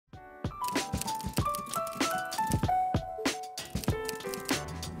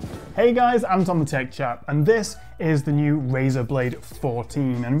Hey guys, I'm Tom the Tech Chap, and this is the new Razer Blade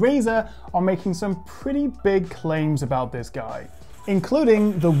 14, and Razer are making some pretty big claims about this guy,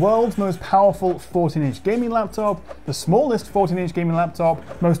 including the world's most powerful 14-inch gaming laptop, the smallest 14-inch gaming laptop,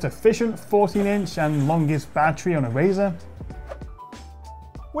 most efficient 14-inch and longest battery on a Razer.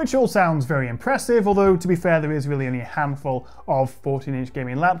 Which all sounds very impressive, although to be fair, there is really only a handful of 14-inch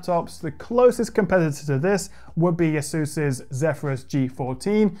gaming laptops. The closest competitor to this would be ASUS's Zephyrus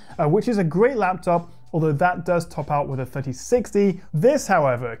G14, which is a great laptop, although that does top out with a 3060. This,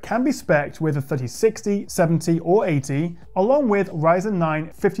 however, can be spec'd with a 3060, 70, or 80, along with Ryzen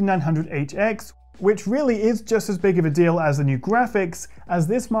 9 5900HX, which really is just as big of a deal as the new graphics, as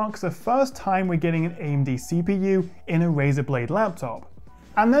this marks the first time we're getting an AMD CPU in a Razer Blade laptop.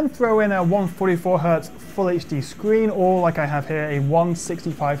 And then throw in a 144Hz Full HD screen, or like I have here, a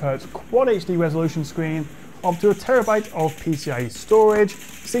 165Hz Quad HD resolution screen, up to a terabyte of PCIe storage,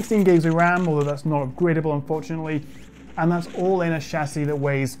 16 gigs of RAM, although that's not upgradable unfortunately, and that's all in a chassis that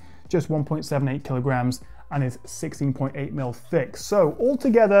weighs just 1.78 kilograms and is 16.8mm thick. So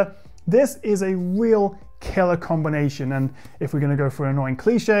altogether, this is a real killer combination, and if we're going to go for an annoying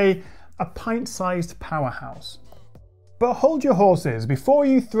cliche, a pint-sized powerhouse. But hold your horses, before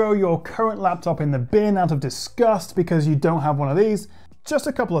you throw your current laptop in the bin out of disgust because you don't have one of these, just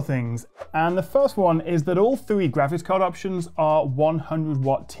a couple of things. And the first one is that all three graphics card options are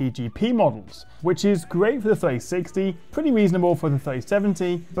 100-watt TGP models, which is great for the 3060, pretty reasonable for the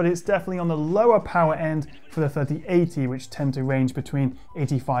 3070, but it's definitely on the lower power end for the 3080, which tend to range between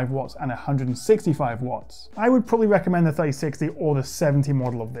 85 watts and 165 watts. I would probably recommend the 3060 or the 70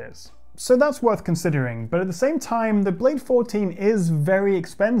 model of this. So that's worth considering, but at the same time, the Blade 14 is very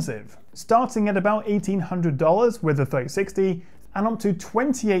expensive, starting at about $1,800 with the 3060 and up to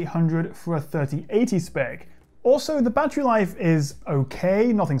 $2,800 for a 3080 spec. Also, the battery life is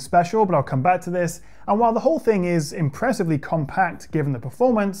okay, nothing special, but I'll come back to this. And while the whole thing is impressively compact given the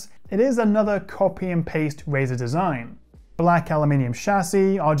performance, it is another copy and paste Razer design. Black aluminium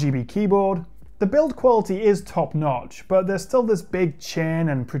chassis, RGB keyboard. The build quality is top notch, but there's still this big chin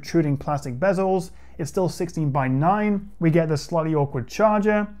and protruding plastic bezels. It's still 16:9. We get the slightly awkward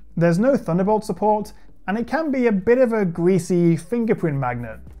charger. There's no Thunderbolt support, and it can be a bit of a greasy fingerprint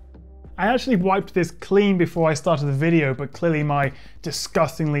magnet. I actually wiped this clean before I started the video, but clearly my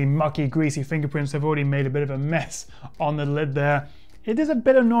disgustingly mucky, greasy fingerprints have already made a bit of a mess on the lid there. It is a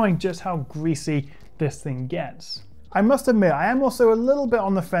bit annoying just how greasy this thing gets. I must admit, I am also a little bit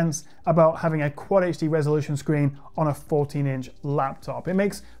on the fence about having a Quad HD resolution screen on a 14-inch laptop. It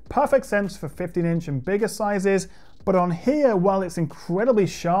makes perfect sense for 15-inch and bigger sizes, but on here, while it's incredibly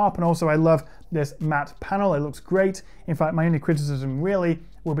sharp, and also I love this matte panel, it looks great. In fact, my only criticism really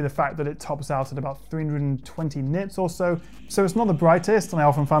will be the fact that it tops out at about 320 nits or so. So it's not the brightest, and I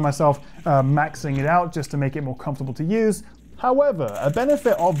often find myself maxing it out just to make it more comfortable to use. However, a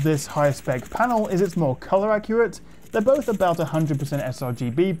benefit of this higher spec panel is it's more color accurate. They're both about 100%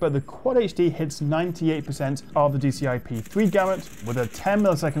 sRGB, but the Quad HD hits 98% of the DCI-P3 gamut with a 10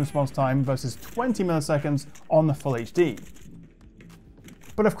 millisecond response time versus 20 milliseconds on the Full HD.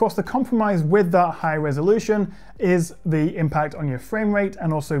 But of course, the compromise with that high resolution is the impact on your frame rate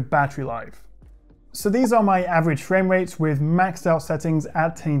and also battery life. So these are my average frame rates with maxed out settings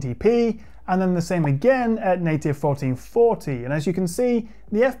at 1080p, and then the same again at native 1440. And as you can see,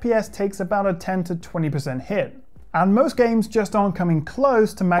 the FPS takes about a 10 to 20% hit. And most games just aren't coming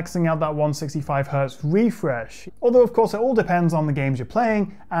close to maxing out that 165Hz refresh, although of course it all depends on the games you're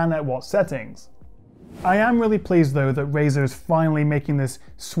playing and at what settings. I am really pleased though that Razer is finally making this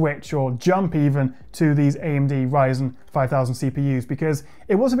switch, or jump even, to these AMD Ryzen 5000 CPUs, because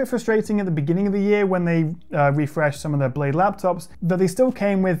it was a bit frustrating at the beginning of the year when they refreshed some of their Blade laptops that they still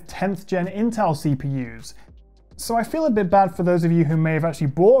came with 10th gen Intel CPUs. So I feel a bit bad for those of you who may have actually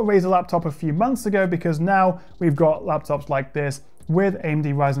bought a Razer laptop a few months ago, because now we've got laptops like this with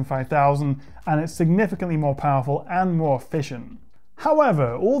AMD Ryzen 5000 and it's significantly more powerful and more efficient.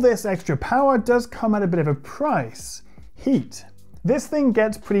 However, all this extra power does come at a bit of a price: heat. This thing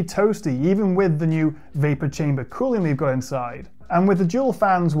gets pretty toasty even with the new vapor chamber cooling we've got inside. And with the dual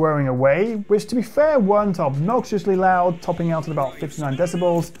fans whirring away, which to be fair weren't obnoxiously loud, topping out at about 59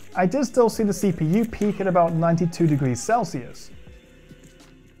 decibels, I did still see the CPU peak at about 92 degrees Celsius.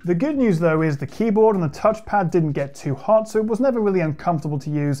 The good news though is the keyboard and the touchpad didn't get too hot, so it was never really uncomfortable to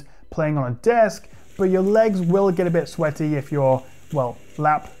use playing on a desk, but your legs will get a bit sweaty if you're, well,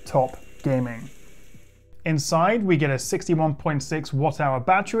 laptop gaming. Inside, we get a 61.6 watt-hour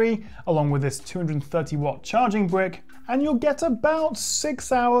battery, along with this 230 watt charging brick, and you'll get about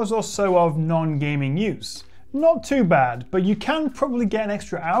 6 hours or so of non-gaming use. Not too bad, but you can probably get an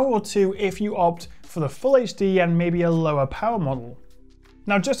extra hour or two if you opt for the full HD and maybe a lower power model.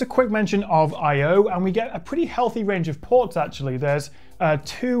 Now, just a quick mention of I/O, and we get a pretty healthy range of ports actually. There's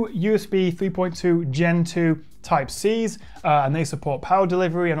two USB 3.2 Gen 2 Type-Cs, and they support power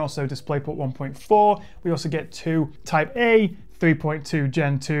delivery and also DisplayPort 1.4. We also get two Type-A 3.2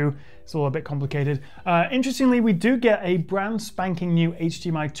 Gen 2. It's all a bit complicated. Interestingly, we do get a brand spanking new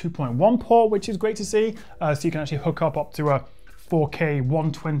HDMI 2.1 port, which is great to see. So you can actually hook up to a 4K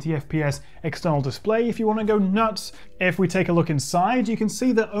 120 FPS external display if you want to go nuts. If we take a look inside, you can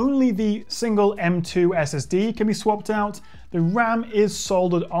see that only the single M2 SSD can be swapped out. The RAM is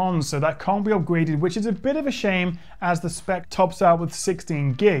soldered on, so that can't be upgraded, which is a bit of a shame as the spec tops out with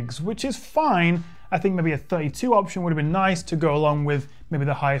 16 gigs, which is fine. I think maybe a 32 option would have been nice to go along with maybe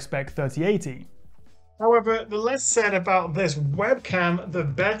the higher spec 3080. However, the less said about this webcam, the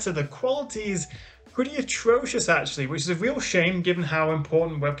better. The quality is pretty atrocious actually, which is a real shame given how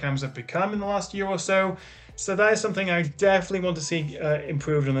important webcams have become in the last year or so. So that is something I definitely want to see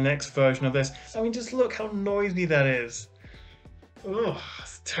improved on the next version of this. I mean, just look how noisy that is. Ugh,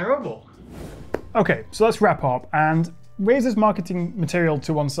 it's terrible. Okay, so let's wrap up. And Razer's marketing material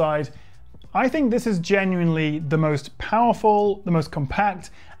to one side, I think this is genuinely the most powerful, the most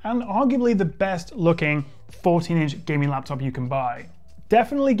compact, and arguably the best looking 14-inch gaming laptop you can buy.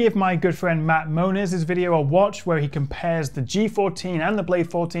 Definitely give my good friend Matt Moniz' video a watch where he compares the G14 and the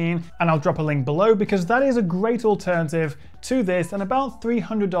Blade 14, and I'll drop a link below because that is a great alternative to this and about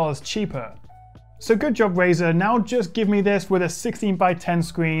 $300 cheaper. So good job, Razer. Now just give me this with a 16:10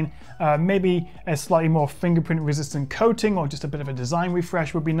 screen, maybe a slightly more fingerprint resistant coating or just a bit of a design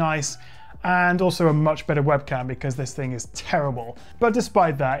refresh would be nice, and also a much better webcam because this thing is terrible. But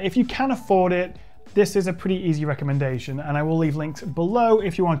despite that, if you can afford it, this is a pretty easy recommendation, and I will leave links below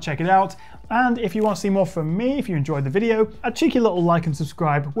if you want to check it out. And if you want to see more from me, if you enjoyed the video, a cheeky little like and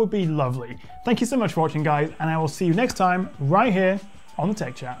subscribe would be lovely. Thank you so much for watching, guys, and I will see you next time right here on the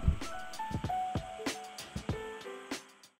Tech Chat.